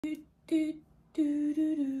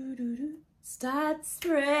Start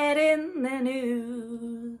spreading the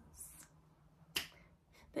news.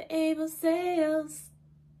 The AYBL sales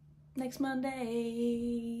next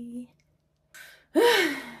Monday.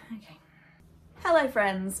 Okay. Hello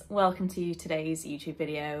friends, welcome to today's YouTube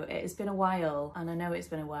video. It has been a while, and I know it's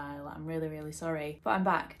been a while. I'm really sorry, but I'm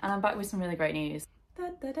back, and I'm back with some really great news.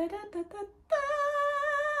 The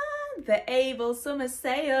AYBL Summer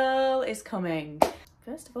Sale is coming.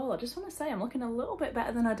 First of all, I just want to say I'm looking a little bit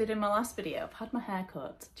better than I did in my last video. I've had my hair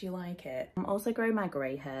cut. Do you like it? I'm also growing my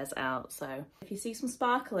grey hairs out, so if you see some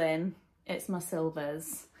sparkling, it's my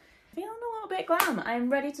silvers. Feeling a little bit glam. I'm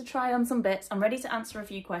ready to try on some bits. I'm ready to answer a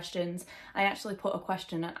few questions. I actually put a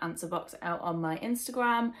question and answer box out on my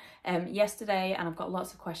Instagram yesterday, and I've got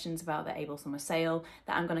lots of questions about the AYBL Summer Sale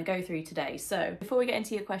that I'm going to go through today. So before we get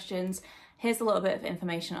into your questions, here's a little bit of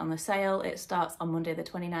information on the sale. It starts on Monday the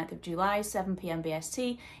 29th of July, 7 PM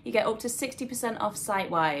BST. You get up to 60% off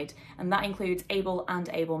site-wide, and that includes AYBL and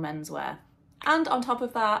AYBL menswear. And on top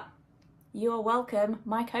of that, you are welcome.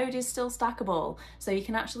 My code is still stackable, so you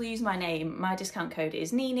can actually use my name. My discount code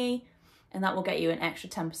is Nini, and that will get you an extra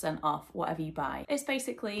 10% off whatever you buy. It's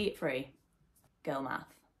basically free. Girl math.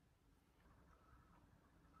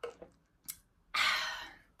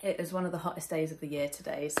 It is one of the hottest days of the year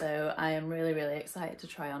today, so I am really excited to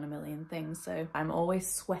try on a million things. So I'm always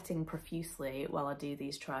sweating profusely while I do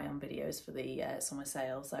these try on videos for the summer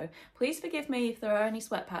sale, so please forgive me if there are any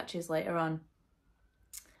sweat patches later on.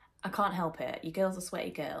 I can't help it. Your girl's a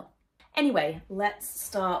sweaty girl. Anyway, let's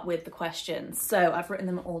start with the questions. So I've written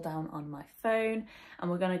them all down on my phone,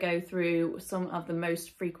 and we're going to go through some of the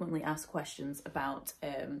most frequently asked questions about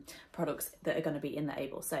products that are going to be in the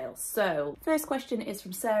AYBL sale. So first question is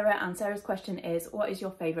from Sarah, and Sarah's question is, what is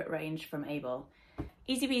your favourite range from AYBL?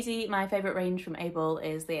 Easy peasy, my favourite range from AYBL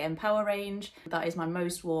is the Empower range. That is my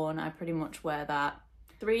most worn. I pretty much wear that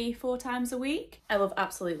 3-4 times a week. I love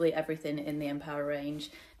absolutely everything in the Empower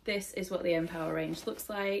range. This is what the Empower range looks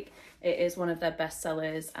like. It is one of their best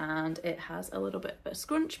sellers, and it has a little bit of a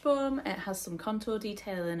scrunch bum. It has some contour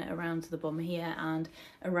detailing around the bum here and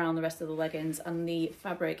around the rest of the leggings, and the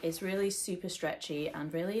fabric is really super stretchy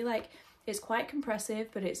and really it's quite compressive,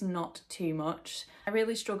 but it's not too much. I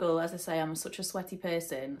really struggle, as I say, I'm such a sweaty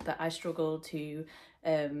person that I struggle to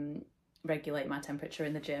regulate my temperature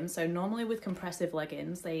in the gym. So normally with compressive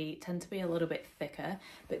leggings, they tend to be a little bit thicker,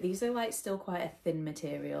 but these are still quite a thin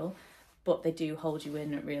material, but they do hold you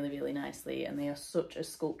in really nicely, and they are such a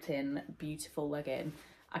sculpting, beautiful legging.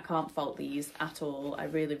 I can't fault these at all. I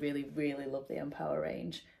really love the Empower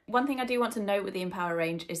range. One thing I do want to note with the Empower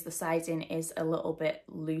range is the sizing is a little bit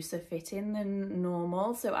looser fitting than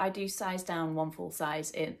normal. So I do size down one full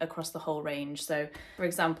size across the whole range. So for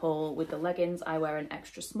example, with the leggings, I wear an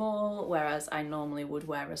extra small, whereas I normally would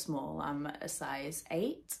wear a small. I'm a size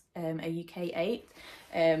 8, a UK 8.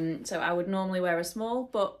 So I would normally wear a small,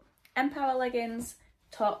 but Empower leggings,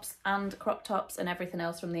 tops and crop tops and everything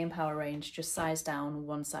else from the Empower range, just size down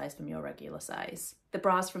one size from your regular size. The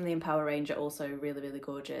bras from the Empower range are also really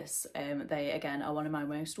gorgeous. They again are one of my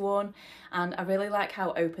most worn, and I really like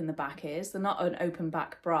how open the back is. They're not an open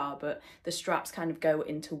back bra, but the straps kind of go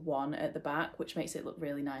into one at the back, which makes it look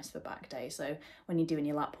really nice for back day. So when you're doing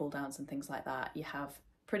your lat pull downs and things like that, you have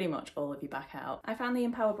pretty much all of your back out. I found the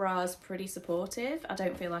Empower bras pretty supportive. I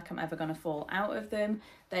don't feel like I'm ever going to fall out of them.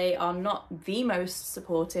 They are not the most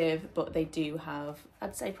supportive, but they do have,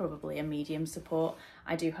 I'd say, probably a medium support.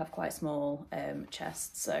 I do have quite small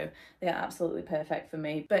chests, so they are absolutely perfect for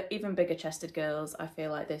me. But even bigger chested girls, I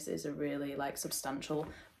feel like this is a really substantial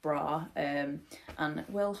bra, and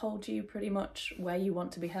will hold you pretty much where you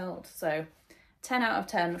want to be held. So 10 out of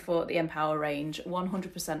 10 for the Empower range,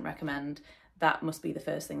 100% recommend. That must be the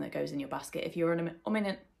first thing that goes in your basket. If you are umming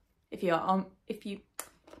and ahhing, if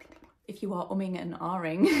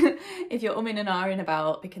you're umming and ahhing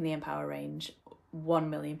about picking the Empower range,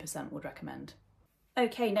 1,000,000% would recommend.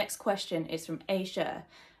 Okay, next question is from Aisha.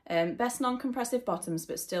 Best non-compressive bottoms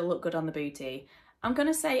but still look good on the booty. I'm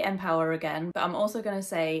gonna say Empower again, but I'm also gonna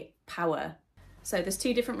say Power. So there's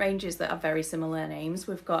two different ranges that are very similar names.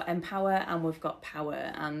 We've got Empower and we've got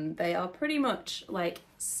Power, and they are pretty much like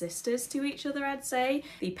sisters to each other, I'd say.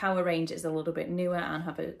 The Power range is a little bit newer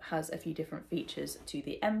and has a few different features to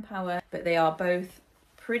the Empower, but they are both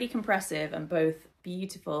pretty compressive and both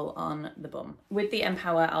beautiful on the bum. With the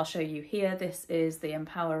Empower, I'll show you here, this is the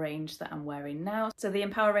Empower range that I'm wearing now. So the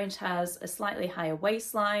Empower range has a slightly higher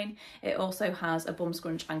waistline. It also has a bum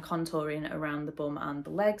scrunch and contouring around the bum and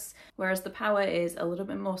the legs, whereas the Power is a little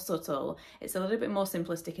bit more subtle. It's a little bit more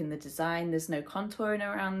simplistic in the design. There's no contouring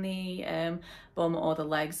around the bum or the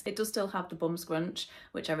legs. It does still have the bum scrunch,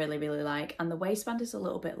 which I really, really like, and the waistband is a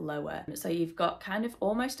little bit lower. So you've got kind of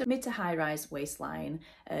almost a mid to high rise waistline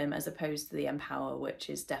as opposed to the Empower, which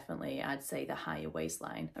is definitely, I'd say, the higher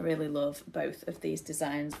waistline. I really love both of these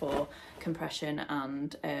designs for compression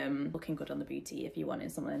and looking good on the booty if you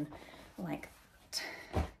wanted something like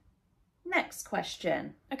that. Next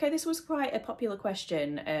question. Okay, this was quite a popular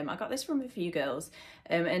question. I got this from a few girls,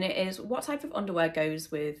 and it is, what type of underwear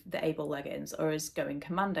goes with the AYBL leggings, or is going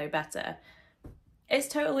commando better? It's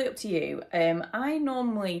totally up to you. I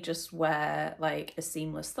normally just wear like a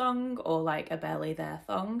seamless thong or like a barely there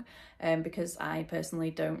thong because I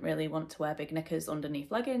personally don't really want to wear big knickers underneath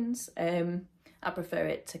leggings. I prefer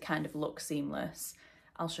it to kind of look seamless.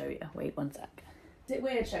 I'll show you. Wait one sec. Is it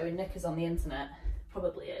weird showing knickers on the internet?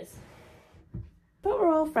 Probably is. But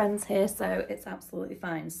we're all friends here, so it's absolutely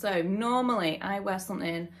fine. So normally I wear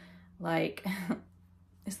something like,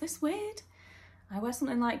 is this weird? I wear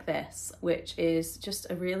something like this, which is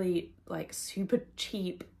just a really like super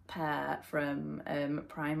cheap pair from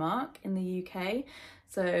Primark in the UK.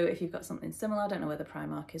 So if you've got something similar, I don't know whether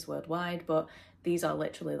Primark is worldwide, but these are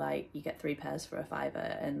literally like, you get 3 pairs for a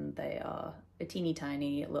 £5 and they are a teeny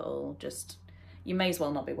tiny little, just, you may as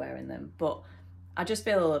well not be wearing them, but I just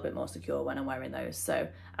feel a little bit more secure when I'm wearing those. So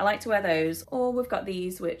I like to wear those, or we've got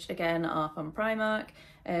these, which again are from Primark.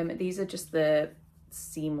 These are just the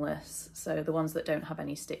seamless, so the ones that don't have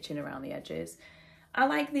any stitching around the edges. I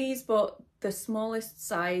like these, but the smallest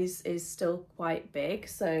size is still quite big,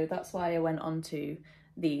 so that's why I went on to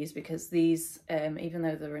these, because these, even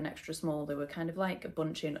though they were an extra small, they were kind of like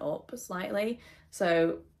bunching up slightly.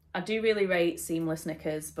 So I do really rate seamless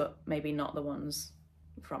knickers, but maybe not the ones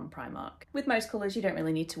from Primark. With most colours you don't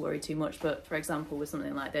really need to worry too much, but for example with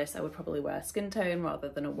something like this I would probably wear skin tone rather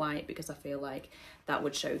than a white, because I feel like that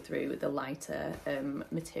would show through the lighter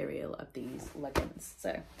material of these leggings.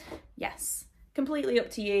 So yes, completely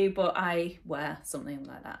up to you, but I wear something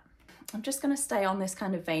like that. I'm just going to stay on this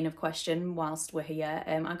kind of vein of question whilst we're here.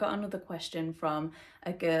 I got another question from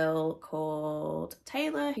a girl called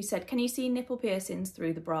Taylor who said, can you see nipple piercings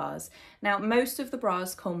through the bras? Now, most of the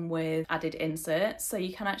bras come with added inserts, so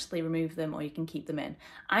you can actually remove them or you can keep them in.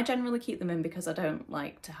 I generally keep them in because I don't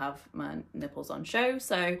like to have my nipples on show.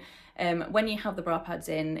 So when you have the bra pads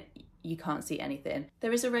in, you can't see anything.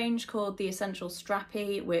 There is a range called the Essential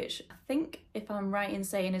Strappy, which I think, if I'm right in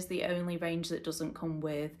saying, is the only range that doesn't come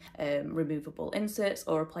with removable inserts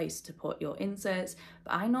or a place to put your inserts.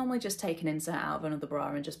 But I normally just take an insert out of another bra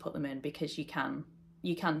and just put them in, because you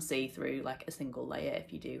can see through like a single layer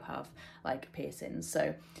if you do have like piercings.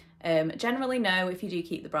 So generally no, if you do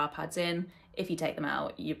keep the bra pads in, if you take them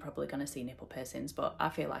out, you're probably going to see nipple piercings, but I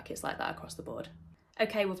feel like it's like that across the board.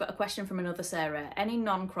 Okay, we've got a question from another Sarah. Any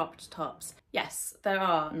non-cropped tops? Yes, there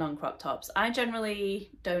are non-cropped tops. I generally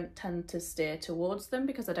don't tend to steer towards them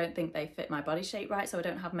because I don't think they fit my body shape right, so I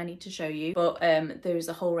don't have many to show you. But there's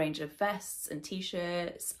a whole range of vests and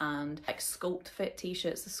t-shirts and like sculpt fit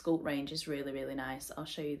t-shirts. The sculpt range is really, really nice. I'll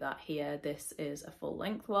show you that here. This is a full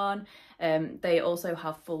length one. They also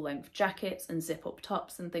have full length jackets and zip up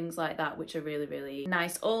tops and things like that, which are really, really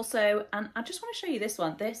nice also. And I just want to show you this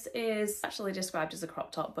one. This is actually described as a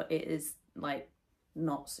crop top, but it is like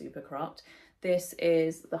not super cropped. This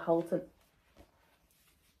is the halter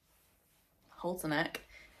neck.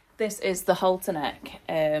 This is the halter neck,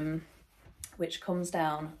 which comes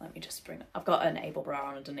down. Let me just bring it. I've got an AYBL bra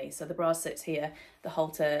on underneath, so the bra sits here, the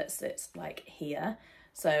halter sits like here.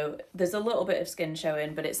 So there's a little bit of skin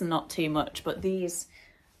showing, but it's not too much. But these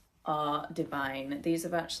are divine. These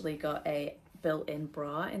have actually got a built-in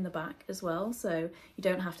bra in the back as well, so you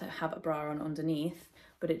don't have to have a bra on underneath,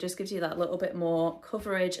 but it just gives you that little bit more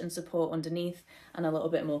coverage and support underneath and a little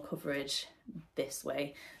bit more coverage this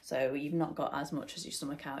way, so you've not got as much as your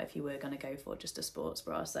stomach out if you were going to go for just a sports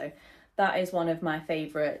bra. So that is one of my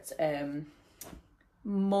favourite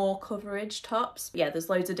more coverage tops. Yeah, there's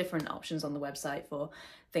loads of different options on the website for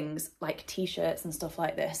things like t-shirts and stuff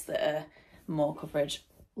like this that are more coverage.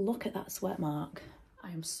 Look at that sweat mark. I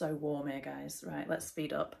am so warm here, guys. Right, let's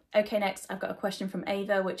speed up. Okay, next I've got a question from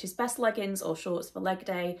Ava, which is best leggings or shorts for leg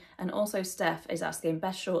day. And also Steph is asking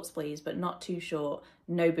best shorts please, but not too short,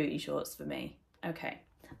 no booty shorts for me. Okay,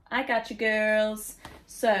 I got you girls.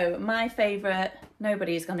 So my favourite,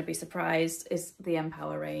 nobody's going to be surprised, is the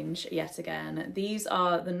Empower range yet again. These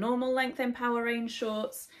are the normal length Empower range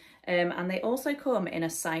shorts, and they also come in a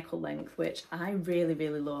cycle length, which I really,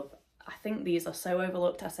 really love. I think these are so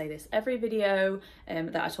overlooked. I say this every video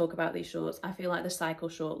that I talk about these shorts. I feel like the cycle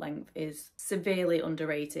short length is severely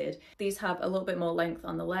underrated. These have a little bit more length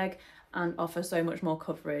on the leg and offer so much more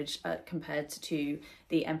coverage compared to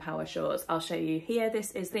the Empower shorts. I'll show you here.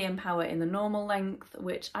 This is the Empower in the normal length,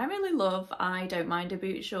 which I really love. I don't mind a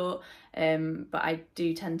boot short, but I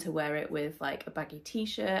do tend to wear it with like a baggy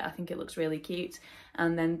t-shirt. I think it looks really cute.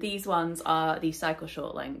 And then these ones are the cycle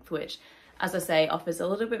short length, which, as I say, offers a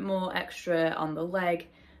little bit more extra on the leg,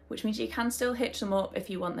 which means you can still hitch them up if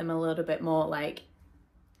you want them a little bit more like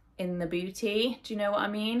in the booty. Do you know what I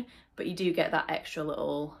mean? But you do get that extra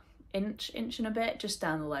little inch and a bit just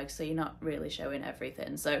down the leg, so you're not really showing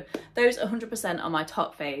everything. So those 100% are my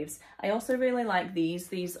top faves. I also really like these.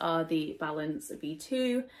 These are the Balance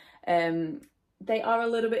V2. They are a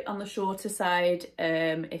little bit on the shorter side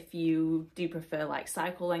if you do prefer like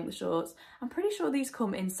cycle length shorts. I'm pretty sure these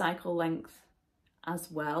come in cycle length as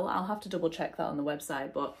well. I'll have to double check that on the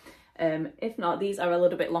website, but if not, these are a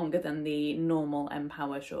little bit longer than the normal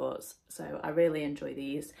Empower shorts. So I really enjoy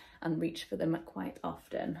these and reach for them quite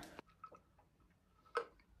often.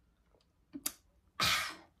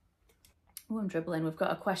 Oh, I'm dribbling. We've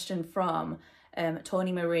got a question from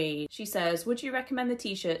Tawny Marie. She says, would you recommend the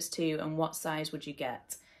t-shirts too, and what size would you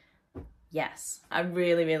get? Yes, I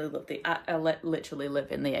really, really love the, I literally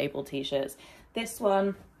live in the AYBL t-shirts. This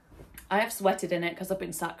one, I have sweated in it because I've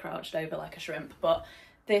been sat crouched over like a shrimp, but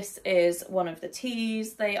this is one of the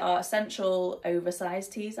tees. They are essential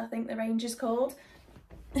oversized tees, I think the range is called.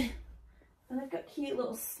 And they've got cute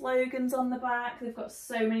little slogans on the back. They've got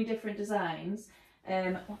so many different designs.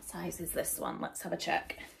 What size is this one? Let's have a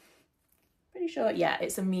check. Pretty sure, yeah,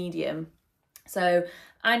 it's a medium. So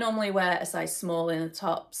I normally wear a size small in the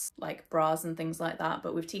tops, like bras and things like that,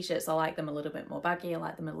 but with t-shirts I like them a little bit more baggy, I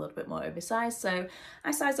like them a little bit more oversized. So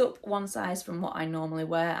I size up one size from what I normally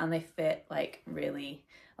wear, and they fit like really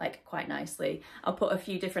like quite nicely. I'll put a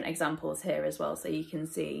few different examples here as well so you can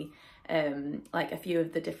see like a few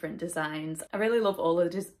of the different designs. I really love all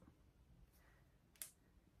of the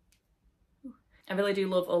I really do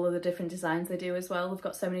love all of the different designs they do as well. They've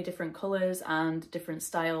got so many different colours and different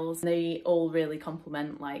styles. They all really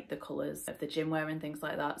complement like the colours of the gym wear and things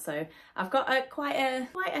like that. So I've got quite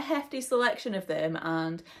a hefty selection of them,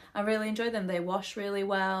 and I really enjoy them. They wash really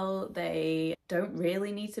well. They don't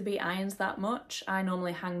really need to be ironed that much. I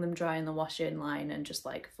normally hang them dry in the washing line and just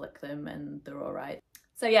like flick them and they're all right.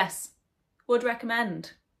 So yes, would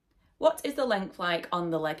recommend. What is the length like on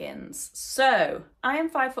the leggings? So I am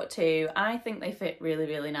 5'2". I think they fit really,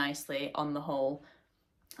 really nicely on the whole.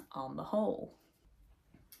 On the whole.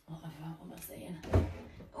 What am I saying?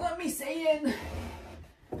 What am I saying?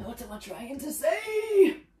 What am I trying to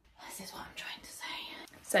say? This is what I'm trying to say.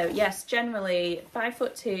 So yes, generally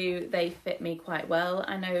 5'2", they fit me quite well.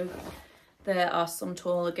 I know there are some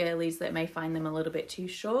taller girlies that may find them a little bit too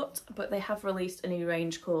short, but they have released a new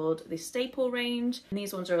range called the Staple range. And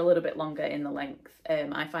these ones are a little bit longer in the length.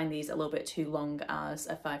 I find these a little bit too long as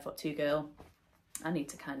a 5'2" girl. I need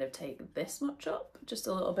to kind of take this much up, just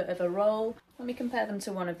a little bit of a roll. Let me compare them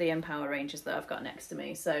to one of the Empower ranges that I've got next to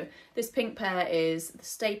me. So this pink pair is the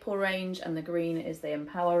Staple range and the green is the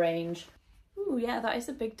Empower range. Ooh, yeah, that is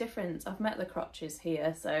a big difference. I've met the crotches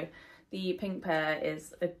here, so the pink pair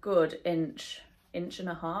is a good inch and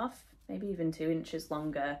a half, maybe even 2 inches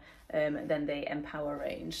longer than the Empower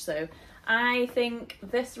range. So I think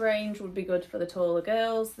this range would be good for the taller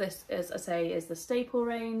girls. This, as I say, is the Staple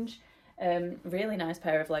range. Really nice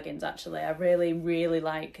pair of leggings actually. I really, really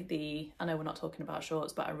like the, I know we're not talking about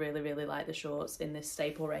shorts, but I really, really like the shorts in this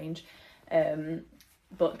Staple range.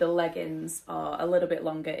 But the leggings are a little bit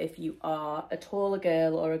longer if you are a taller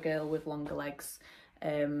girl or a girl with longer legs.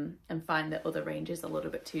 And find that other ranges a little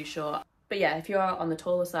bit too short. But yeah, if you are on the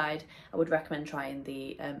taller side, I would recommend trying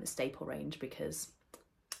the Staple range because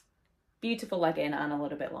beautiful legging and a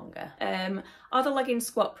little bit longer. Are the leggings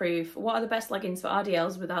squat proof? What are the best leggings for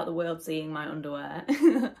RDLs without the world seeing my underwear?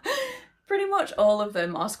 Pretty much all of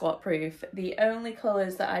them are squat proof. The only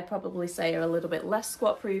colours that I'd probably say are a little bit less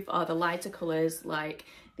squat proof are the lighter colours like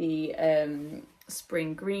the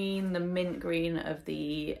spring green, the mint green of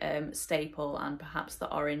the Staple, and perhaps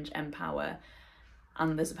the orange Empower.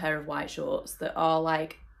 And there's a pair of white shorts that are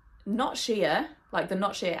like not sheer, like they're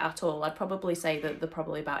not sheer at all. I'd probably say that they're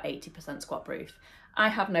probably about 80% squat proof. I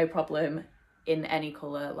have no problem in any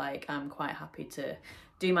colour, like I'm quite happy to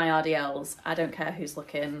do my RDLs. I don't care who's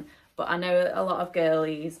looking, but I know a lot of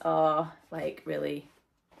girlies are like really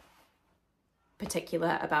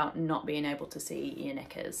particular about not being able to see your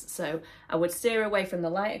knickers. So I would steer away from the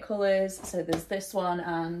lighter colours. So there's this one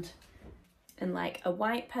and like a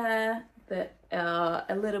white pair that are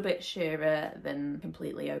a little bit sheerer than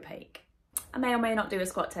completely opaque. I may or may not do a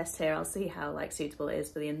squat test here. I'll see how like suitable it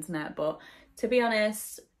is for the internet, but to be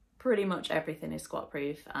honest, pretty much everything is squat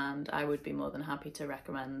proof, and I would be more than happy to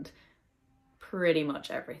recommend pretty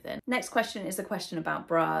much everything. Next question is a question about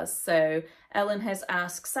bras. So Ellen has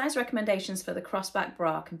asked size recommendations for the crossback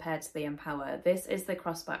bra compared to the Empower. This is the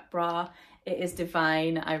crossback bra. It is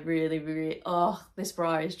divine. I really, oh, this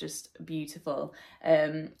bra is just beautiful.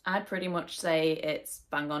 I'd pretty much say it's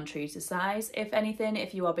bang on true to size. If anything,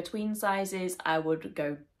 if you are between sizes, I would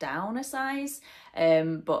go down a size.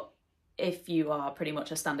 But if you are pretty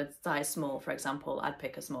much a standard size small, for example, I'd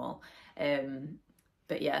pick a small.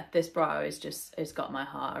 But yeah, this bra is just, it's got my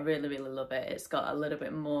heart. I really love it. It's got a little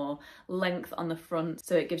bit more length on the front,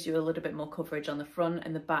 so it gives you a little bit more coverage on the front,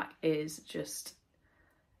 and the back is just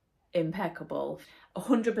impeccable.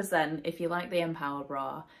 100%, if you like the Empower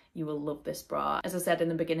bra, you will love this bra. As I said in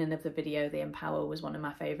the beginning of the video, the Empower was one of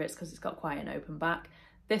my favourites because it's got quite an open back.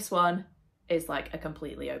 This one is like a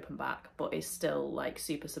completely open back, but is still like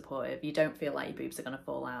super supportive. You don't feel like your boobs are going to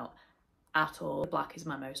fall out at all. The black is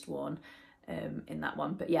my most worn in that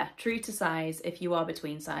one. But yeah, true to size. If you are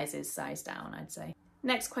between sizes, size down, I'd say.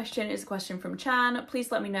 Next question is a question from Chan.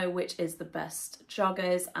 Please let me know which is the best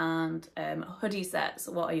joggers and hoodie sets.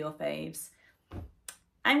 What are your faves?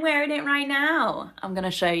 I'm wearing it right now. I'm going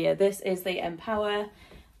to show you. This is the Empower.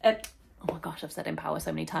 Oh my gosh, I've said Empower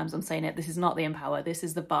so many times I'm saying it. This is not the Empower. This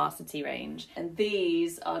is the Varsity range. And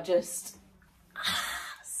these are just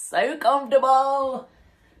so comfortable.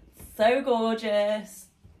 So gorgeous.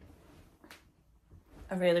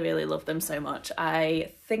 I really love them so much.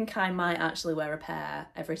 I think I might actually wear a pair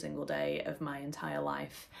every single day of my entire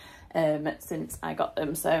life since I got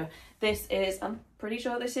them. So this is, I'm pretty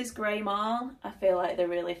sure this is grey marl. I feel like they're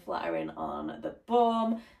really flattering on the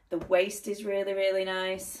bum. The waist is really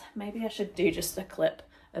nice. Maybe I should do just a clip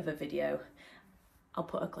of a video. I'll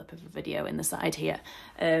put a clip of a video in the side here.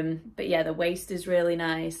 But yeah, the waist is really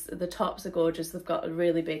nice. The tops are gorgeous. They've got a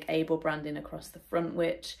really big AYBL branding across the front,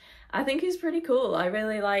 which I think is pretty cool. I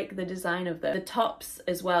really like the design of them. The tops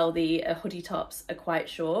as well, the hoodie tops are quite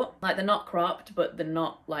short. Like they're not cropped, but they're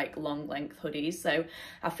not like long length hoodies. So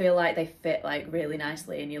I feel like they fit like really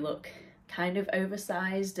nicely and you look kind of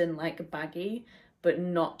oversized and like baggy, but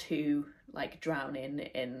not too like drowning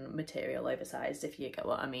in material oversized, if you get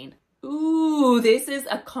what I mean. Ooh, this is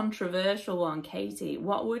a controversial one, Katie.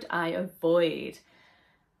 What would I avoid?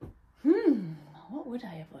 What would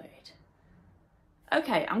I avoid?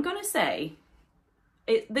 Okay, I'm gonna say,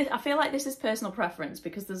 I feel like this is personal preference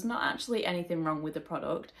because there's not actually anything wrong with the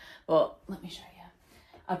product, but let me show you.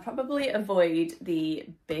 I'd probably avoid the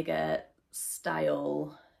bigger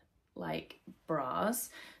style like bras.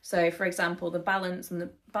 So for example, the Balance and the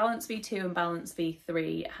Balance V2 and Balance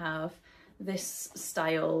V3 have this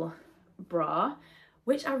style bra,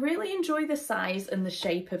 which I really enjoy the size and the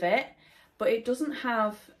shape of it, but it doesn't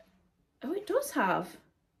have, oh, it does have,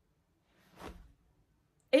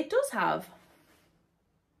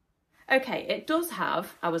 okay, it does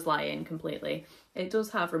have, I was lying completely, it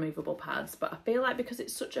does have removable pads, but I feel like because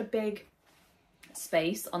it's such a big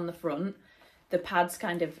space on the front, the pads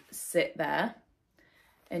kind of sit there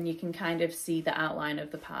and you can kind of see the outline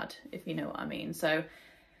of the pad, if you know what I mean. So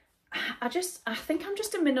I think I'm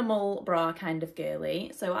just a minimal bra kind of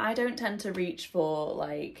girly, so I don't tend to reach for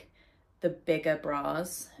like the bigger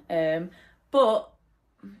bras, but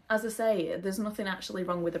as I say, there's nothing actually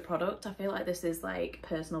wrong with the product. I feel like this is like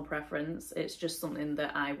personal preference. It's just something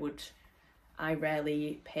that I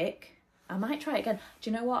rarely pick. I might try it again. Do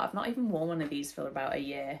you know what? I've not even worn one of these for about a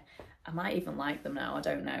year. I might even like them now, I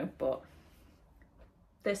don't know, but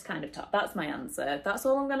this kind of top, that's my answer. That's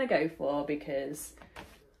all I'm gonna go for because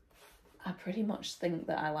I pretty much think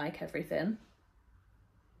that I like everything.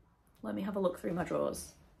 Let me have a look through my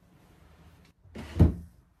drawers.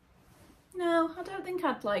 No, I don't think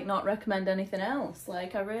I'd like not recommend anything else.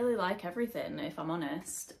 Like I really like everything, if I'm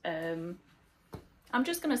honest. I'm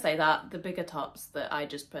just gonna say that the bigger tops that I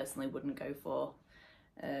just personally wouldn't go for.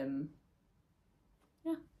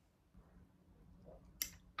 Yeah.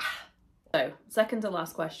 So, second to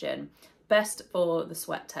last question. Best for the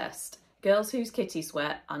sweat test. Girls whose kitty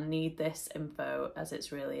sweat and need this info as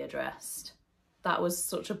it's really addressed. That was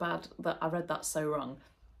such a bad, that I read that so wrong.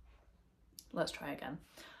 Let's try again.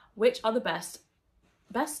 Which are the best,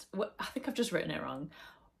 I think I've just written it wrong.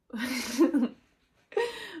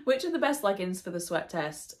 Which are the best leggings for the sweat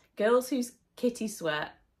test? Girls whose kitty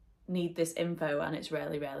sweat need this info and it's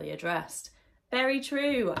rarely addressed. Very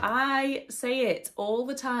true. I say it all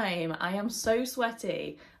the time. I am so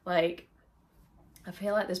sweaty. Like, I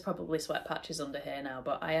feel like there's probably sweat patches under here now,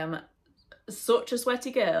 but I am such a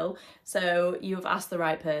sweaty girl. So you've asked the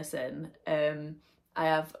right person. I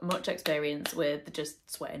have much experience with just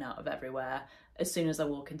sweating out of everywhere as soon as I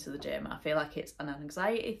walk into the gym. I feel like it's an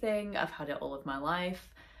anxiety thing. I've had it all of my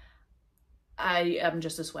life. I am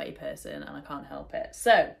just a sweaty person and I can't help it.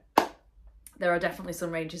 So there are definitely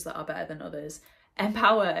some ranges that are better than others.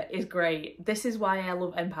 Empower is great. This is why I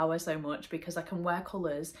love Empower so much, because I can wear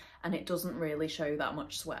colours and it doesn't really show that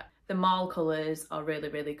much sweat. The Mall colours are really,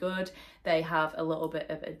 really good. They have a little bit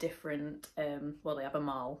of a different, well, they have a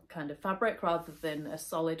Mall kind of fabric rather than a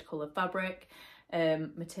solid colour fabric,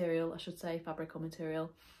 material, I should say, fabric or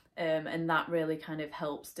material. And that really kind of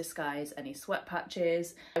helps disguise any sweat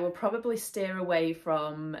patches. I will probably steer away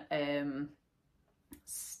from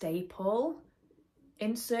staple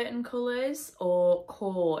in certain colours or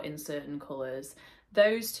core in certain colours.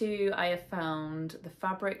 Those two I have found the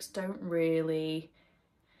fabrics don't really,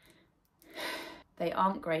 they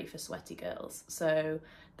aren't great for sweaty girls. So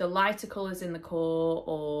the lighter colours in the core,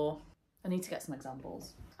 or I need to get some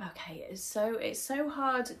examples. Okay, it's so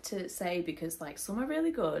hard to say, because like some are really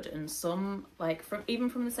good and some, like even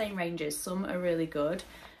from the same ranges, some are really good.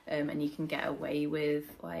 And you can get away with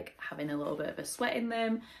like having a little bit of a sweat in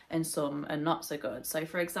them, and some are not so good. So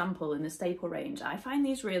for example, in the staple range, I find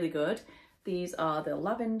these really good. These are the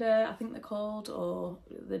lavender, I think they're called, or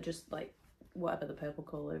they're just like whatever the purple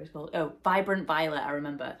colour is called. Oh, Vibrant Violet, I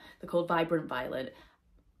remember. They're called Vibrant Violet,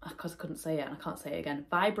 because I couldn't say it and I can't say it again.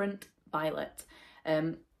 Vibrant Violet.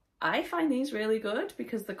 I find these really good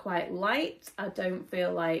because they're quite light. I don't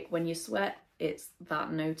feel like when you sweat it's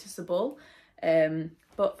that noticeable.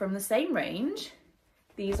 But from the same range,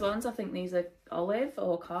 these ones, I think these are olive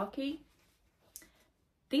or khaki.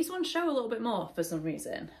 These ones show a little bit more for some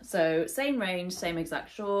reason. So same range, same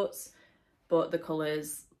exact shorts, but the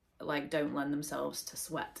colours like don't lend themselves to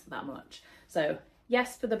sweat that much. So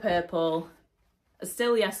yes for the purple,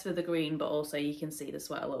 still yes for the green, but also you can see the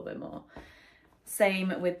sweat a little bit more.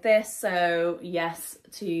 Same with this, so yes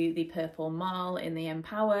to the purple Mall in the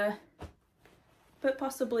Empower, but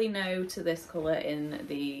possibly no to this colour in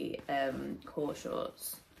the core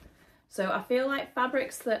shorts. So I feel like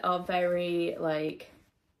fabrics that are very like,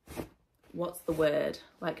 what's the word?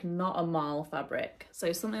 Like not a Mall fabric.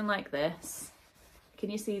 So something like this.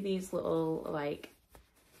 Can you see these little like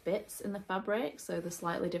bits in the fabric? So the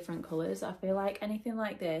slightly different colours. I feel like anything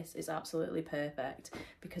like this is absolutely perfect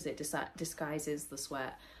because it disguises the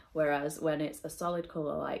sweat. Whereas when it's a solid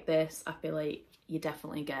colour like this, I feel like you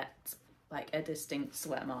definitely get like a distinct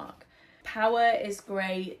sweat mark. Power is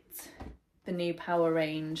great. The new Power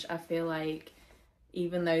range, I feel like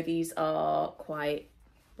even though these are quite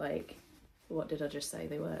like, what did I just say?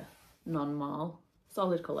 They were non-Mall,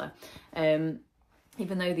 solid colour.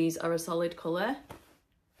 Even though these are a solid colour,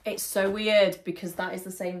 it's so weird because that is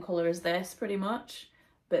the same colour as this pretty much,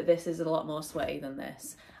 but this is a lot more sweaty than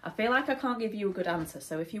this. I feel like I can't give you a good answer,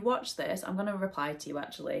 so if you watch this, I'm going to reply to you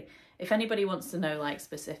actually. If anybody wants to know like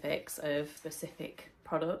specifics of specific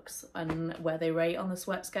products and where they rate on the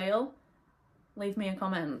sweat scale, leave me a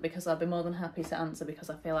comment because I'll be more than happy to answer, because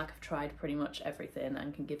I feel like I've tried pretty much everything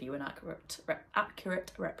and can give you an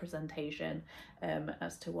accurate representation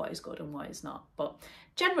as to what is good and what is not. But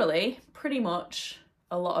generally, pretty much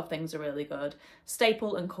a lot of things are really good.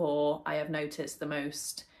 Staple and core, I have noticed the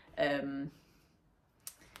most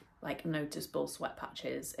like noticeable sweat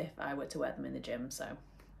patches if I were to wear them in the gym. So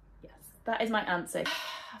yes, that is my answer.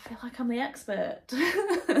 I feel like I'm the expert.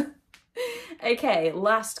 Okay,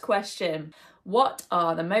 last question. What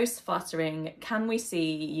are the most flattering? Can we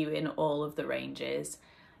see you in all of the ranges?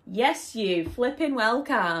 Yes, you flipping well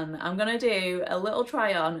can. I'm gonna do a little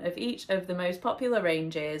try on of each of the most popular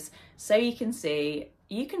ranges so you can see.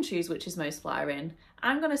 You can choose which is most flattering.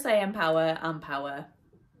 I'm gonna say Empower and Power.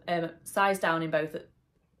 Size down in both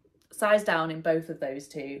of those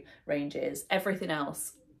two ranges. Everything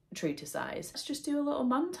else true to size. Let's just do a little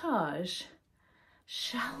montage,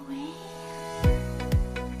 shall we?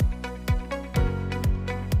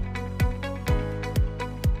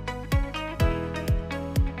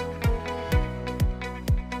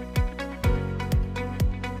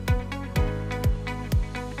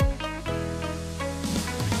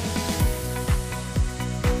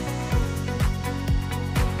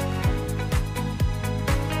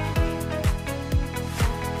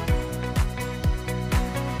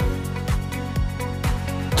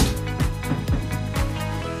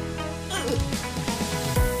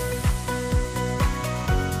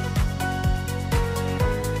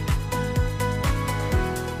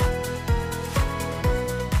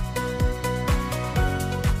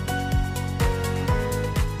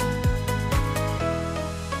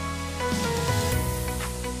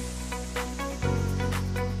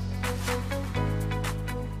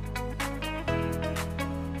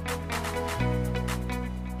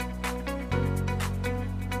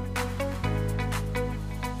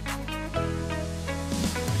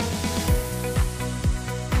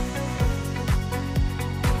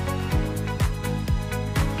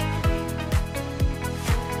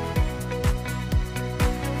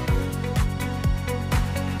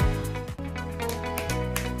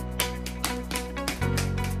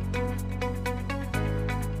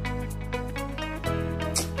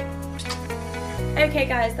 Okay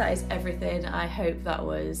guys, that is everything. I hope that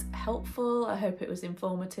was helpful. I hope it was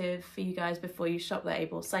informative for you guys before you shop the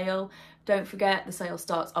AYBL sale. Don't forget, the sale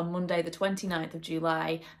starts on Monday the 29th of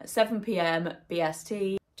July at 7 PM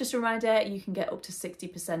BST. Just a reminder, you can get up to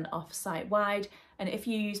 60% off site-wide, and if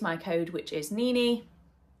you use my code, which is Nini,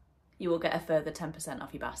 you will get a further 10%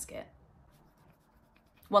 off your basket.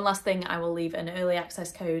 One last thing, I will leave an early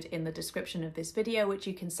access code in the description of this video, which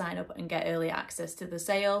you can sign up and get early access to the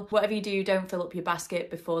sale. Whatever you do, don't fill up your basket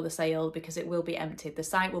before the sale because it will be emptied. The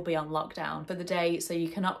site will be on lockdown for the day, so you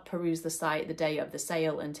cannot peruse the site the day of the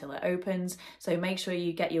sale until it opens. So make sure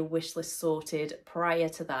you get your wish list sorted prior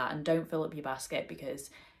to that and don't fill up your basket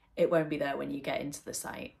because it won't be there when you get into the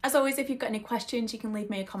site. As always, if you've got any questions, you can leave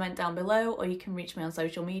me a comment down below, or you can reach me on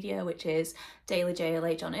social media, which is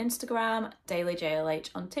dailyjlh on Instagram, dailyjlh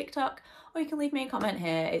on TikTok, or you can leave me a comment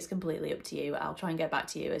here. It's completely up to you. I'll try and get back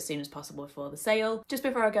to you as soon as possible before the sale. Just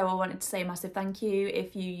before I go, I wanted to say a massive thank you.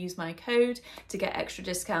 If you use my code to get extra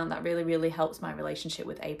discount, that really, really helps my relationship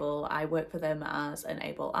with AYBL. I work for them as an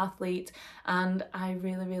AYBL athlete and I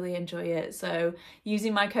really, really enjoy it. So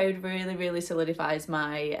using my code really, really solidifies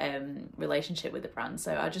my relationship with the brand.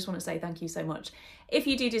 So I just want to say thank you so much. If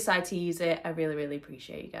you do decide to use it, I really, really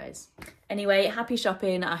appreciate you guys. Anyway, happy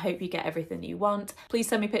shopping. I hope you get everything you want. Please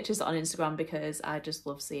send me pictures on Instagram because I just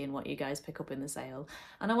love seeing what you guys pick up in the sale.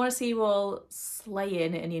 And I want to see you all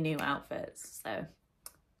slaying in your new outfits. So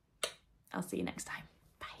I'll see you next time.